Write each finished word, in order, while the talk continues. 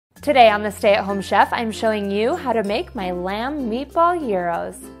Today on the Stay at Home Chef, I'm showing you how to make my lamb meatball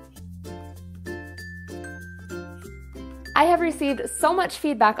gyros. I have received so much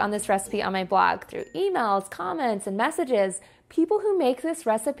feedback on this recipe on my blog through emails, comments, and messages. People who make this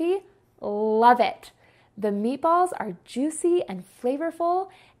recipe love it. The meatballs are juicy and flavorful,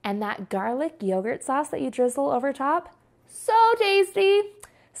 and that garlic yogurt sauce that you drizzle over top, so tasty.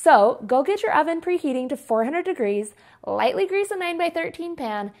 So go get your oven preheating to 400 degrees, lightly grease a 9x13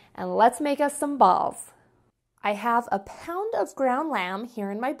 pan, and let's make us some balls. I have a pound of ground lamb here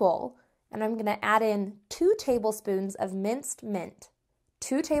in my bowl, and I'm gonna add in 2 tablespoons of minced mint,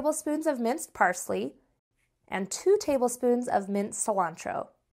 2 tablespoons of minced parsley, and 2 tablespoons of minced cilantro.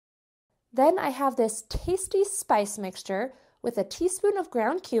 Then I have this tasty spice mixture with a teaspoon of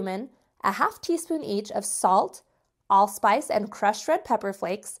ground cumin, a half teaspoon each of salt, allspice and crushed red pepper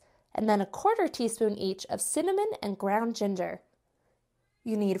flakes, and then a 1/4 teaspoon each of cinnamon and ground ginger.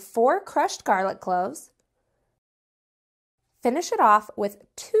 You need 4 crushed garlic cloves. Finish it off with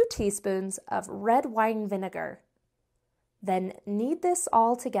 2 teaspoons of red wine vinegar. Then knead this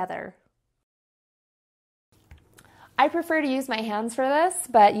all together. I prefer to use my hands for this,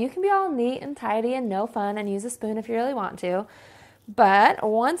 but you can be all neat and tidy and no fun and use a spoon if you really want to. But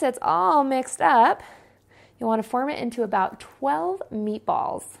once it's all mixed up, you'll want to form it into about 12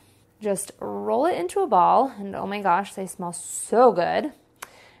 meatballs. Just roll it into a ball, and oh my gosh, they smell so good.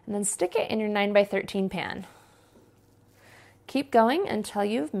 And then stick it in your 9x13 pan. Keep going until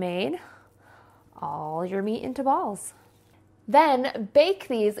you've made all your meat into balls. Then bake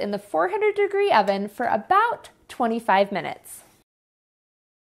these in the 400-degree oven for about 25 minutes.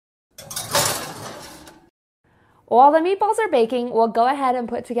 While the meatballs are baking, we'll go ahead and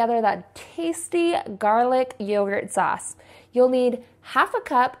put together that tasty garlic yogurt sauce. You'll need 1/2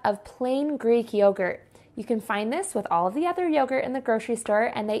 cup of plain Greek yogurt. You can find this with all of the other yogurt in the grocery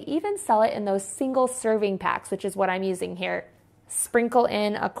store, and they even sell it in those single serving packs, which is what I'm using here. Sprinkle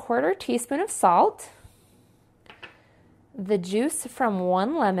in a 1/4 teaspoon of salt, the juice from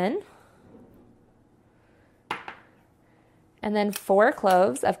 1 lemon, and then 4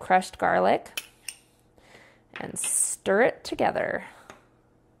 cloves of crushed garlic, and stir it together.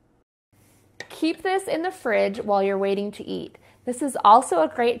 Keep this in the fridge while you're waiting to eat. This is also a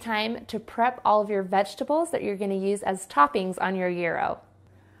great time to prep all of your vegetables that you're going to use as toppings on your gyro.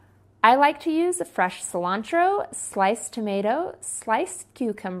 I like to use fresh cilantro, sliced tomato, sliced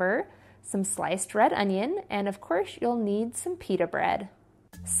cucumber, some sliced red onion, and of course you'll need some pita bread.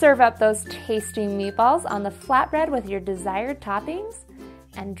 Serve up those tasty meatballs on the flatbread with your desired toppings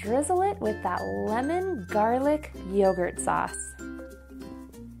and drizzle it with that lemon garlic yogurt sauce.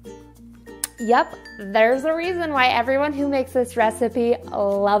 Yep, there's a reason why everyone who makes this recipe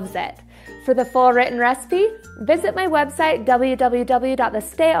loves it. For the full written recipe, visit my website,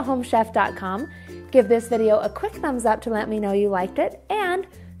 www.thestayathomechef.com. Give this video a quick thumbs up to let me know you liked it, and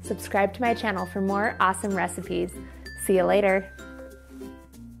subscribe to my channel for more awesome recipes. See you later.